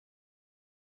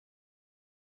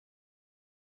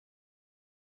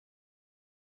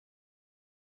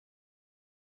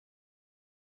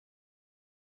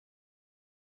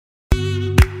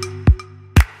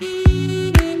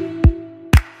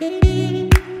Hi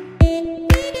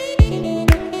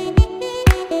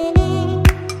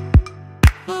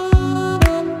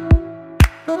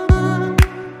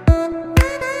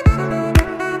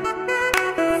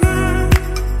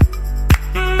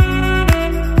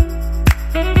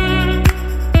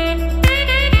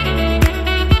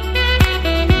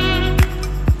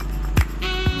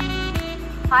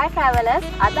travelers,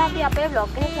 අද අපි අපේ vlog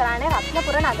එක කරන්නේ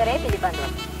රත්නපුර නගරය පිළිබඳව.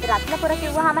 ඉතින් රත්නපුර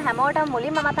කිව්වහම හැමෝටම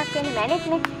මුලින්ම මතක් වෙන්නේ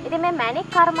මැණික්නේ. ඉතින් මේ මැණික්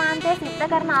කර්මාන්තය සිද්ධ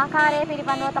කරන ආකාරය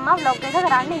පිළිබඳව තමයි vlog එක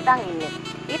කරන්න හිතන් ඉන්නේ.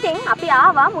 ඉතින් අපි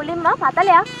ආවා මුලින්ම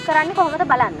පතලයක් කරන්නේ කොහොමද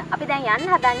බලන්න. අපි දැන්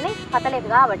යන්න හදන්නේ පතලේ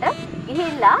ගාවට.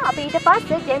 ගිහිල්ලා අපි ඊට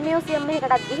පස්සේ ජෙම් මියුසියම්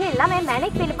එකකටත් ගිහිල්ලා මේ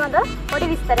මැණික් පිළිබඳව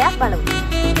පොඩි විස්තරයක් බලමු.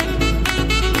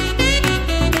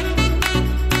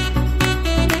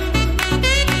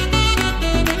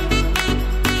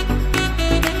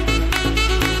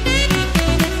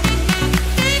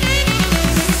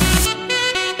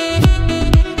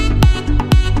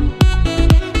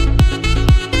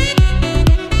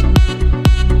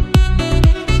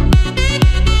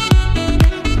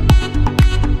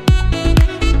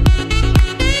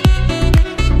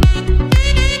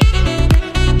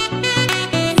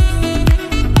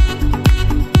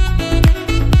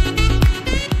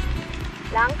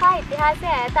 ලංකා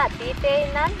ඉතිහාසයේ ඈත අතීතයේ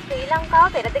ඉඳන් ශ්‍රී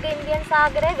ලංකාව පෙරදිග ඉන්දියන්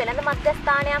සාගරයේ වෙළඳ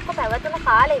මධ්‍යස්ථානයක්ව පැවතුණු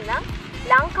කාලේ ඉඳන්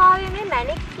ලංකාවේ මේ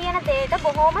මැණික් කියන දෙයට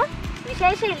බොහොම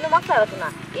විශේෂ ඉල්ලුමක්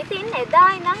පැවතුණා. ඉතින් එදා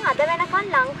ඉඳන් අද වෙනකන්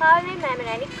ලංකාවේ මේ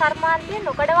මැණික් කර්මාන්තය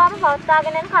නොකඩවාම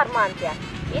පවත්වාගෙන යන කර්මාන්තයක්.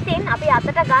 ඉතින් අපි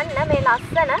අතට ගන්න මේ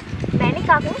ලස්සන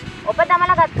මැණිකක් ඔබ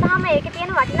දමලා ගත්තාම ඒකේ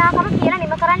තියෙන වටිනාකම කියලා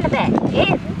නිම කරන්න බෑ.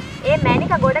 ඒ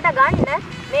මැණික ගොඩට ගන්න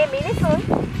මේ මිනිසුන්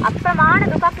අප්‍රමාණ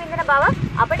දුකක් විඳින බව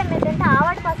අපිට මෙතෙන්ට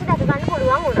ආවට පස්සේ දැක ගන්න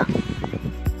පුළුවන් වුණා.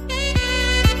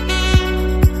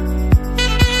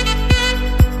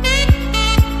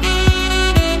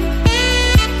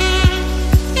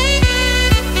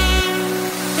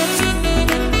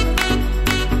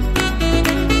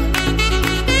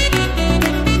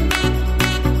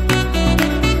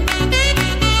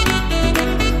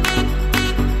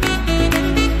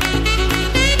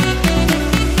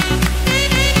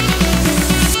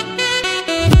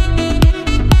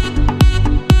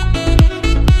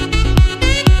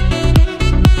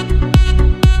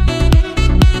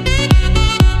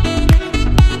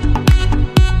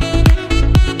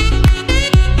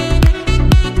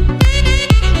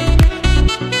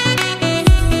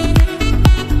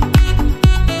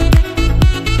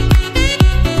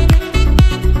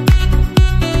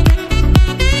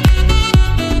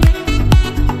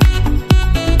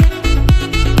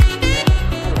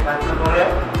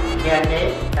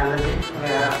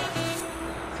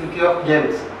 City of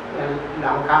Gems,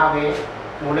 ලංකාවේ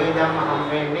මුලින්ම හම්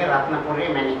වෙන්නේ රත්නපුරේ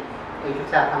මැණික්. ඒක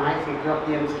නිසා තමයි City of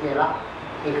Gems කියලා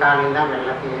ඒ කාලේ ඉඳන්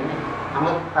වෙලා තියෙන්නේ.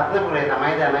 නමුත් රත්නපුරේ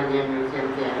තමයි දැන් ජෙම් මියුසියම්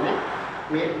කියන්නේ.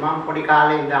 මේ මම පොඩි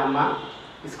කාලේ ඉඳන්ම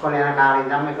ඉස්කෝලේ යන කාලේ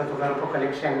ඉඳන්ම එකතු කරපු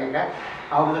කලෙක්ෂන් එක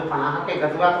අවුරුදු 50ක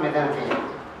එකතුවක් මෙතන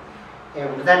තියෙනවා. ඒ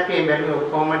උඩට බැලුව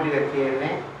ඔක්කොම ටික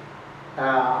කියන්නේ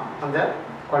හොඳ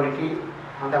ක්වොලිටි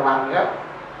හොඳ වර්ග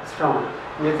ස්ටෝන්.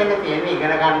 මෙතන තියෙන්නේ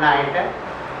ඉගෙන ගන්න අයට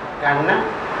ගන්න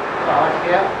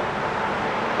අවශ්‍ය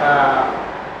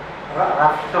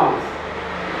රෆ් ස්ටෝන්ස්.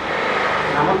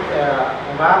 නමුත්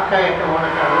උගාකයට ඕන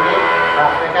කරුනේ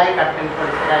රෆ් එකයි කට්ටන්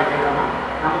පොලිස් එකයි දෙකම.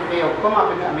 නමුත් මේ ඔක්කොම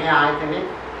අපි මේ ආයතනයේ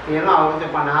තියෙන අවුරුදු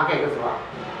 50ක එකතුවක්.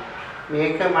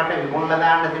 මේක මට විමුණලා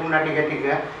දාන්න තිබුණා ටික ටික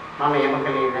මම එහෙම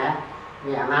කළේ නෑ.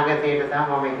 මේ අනාගතයට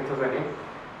තමයි මම එකතු කරන්නේ.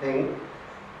 දැන්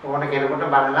ඕන කෙනෙකුට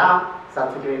බලලා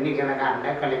සතුටු වෙන්න ඉගෙන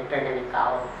ගන්න කලෙක්ටර් කෙනෙක්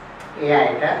ආවොත් ඒ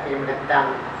අයට එහෙම නැත්නම්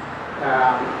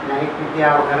මැණික්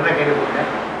විද්‍යාව කරන කෙනෙකුට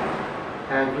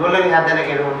ජුවලරි හදන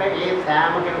කෙනෙකුට ඒ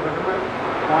සෑම කෙනෙකුටම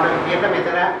ඕන විදියට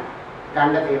මෙතන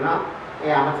ගන්න තියෙනවා.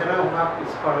 ඒ අමතරව උගක්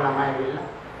ඉස්කෝල ළමයි ඇවිල්ලා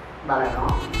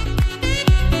බලනවා.